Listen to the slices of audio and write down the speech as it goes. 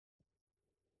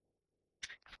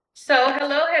So,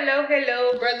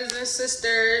 hello, brothers and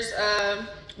sisters.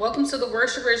 Welcome to the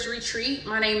Worshipers Retreat.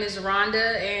 My name is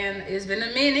Rhonda, and it's been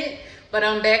a minute, but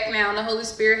I'm back now. The Holy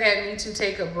Spirit had me to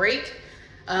take a break.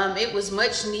 It was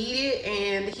much needed,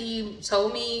 and He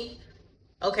told me,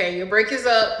 okay, your break is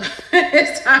up.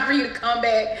 It's time for you to come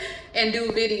back and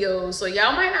do videos. So,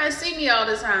 y'all might not see me all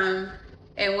the time.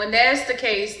 And when that's the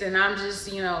case, then I'm just,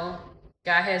 God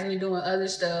has me doing other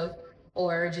stuff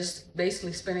or just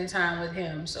basically spending time with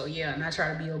him. So yeah, and I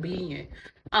try to be obedient.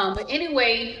 But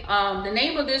anyway, the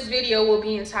name of this video will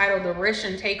be entitled The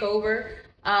Russian Takeover.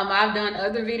 I've done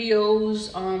other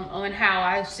videos on how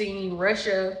I've seen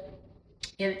Russia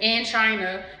and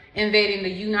China invading the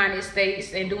United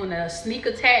States and doing a sneak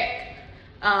attack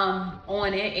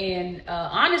on it. And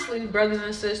honestly, brothers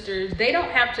and sisters, they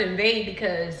don't have to invade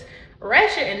because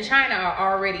Russia and China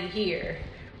are already here.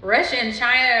 Russia and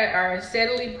China are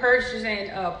steadily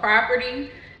purchasing property.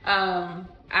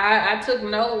 I took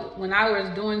note when I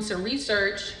was doing some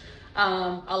research.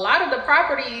 A lot of the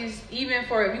properties, even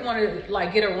for if you want to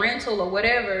like get a rental or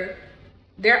whatever,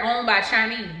 they're owned by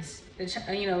Chinese.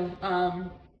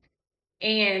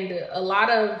 And a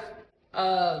lot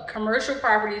of commercial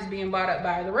properties being bought up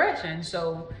by the Russians.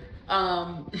 So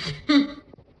the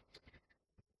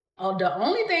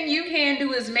only thing you can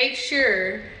do is make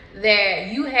sure that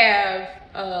you have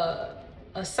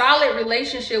a solid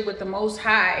relationship with the Most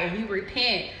High and you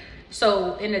repent.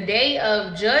 So in the day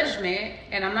of judgment,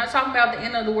 and I'm not talking about the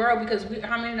end of the world because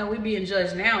how many know we being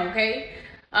judged now, okay?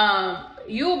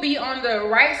 You'll be on the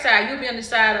right side. You'll be on the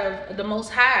side of the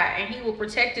Most High, and He will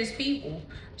protect His people.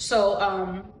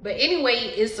 So, but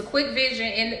anyway, it's a quick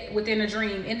vision within a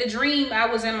dream. In the dream, I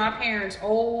was in my parents'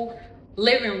 old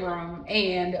living room,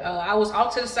 and I was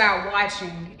off to the side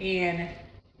watching, and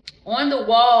on the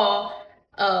wall,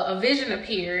 a vision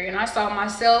appeared, and I saw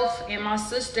myself and my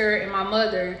sister and my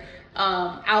mother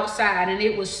outside, and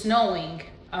it was snowing,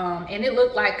 and it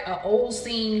looked like an old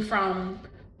scene from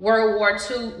World War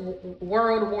II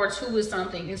or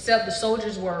something, except the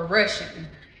soldiers were Russian.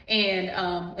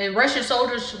 And Russian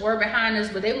soldiers were behind us,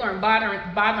 but they weren't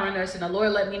bothering us. And the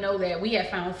Lord let me know that we had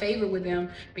found favor with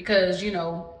them because,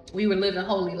 we were living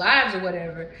holy lives or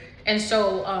whatever. And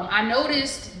so I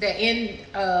noticed that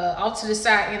off to the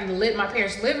side in my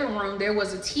parents' living room, there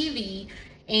was a TV,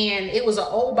 and it was an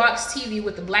old box TV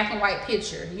with the black and white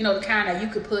picture, the kind that you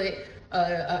could put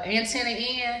an antenna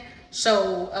in.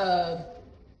 So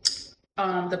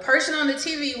the person on the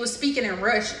TV was speaking in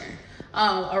Russian.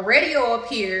 A radio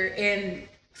appeared, and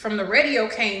from the radio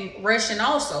came Russian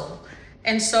also.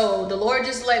 And so the Lord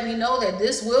just let me know that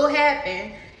this will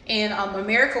happen, and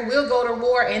America will go to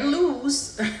war and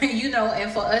lose,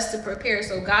 and for us to prepare.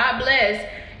 So God bless,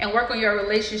 and work on your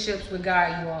relationships with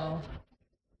God, you all.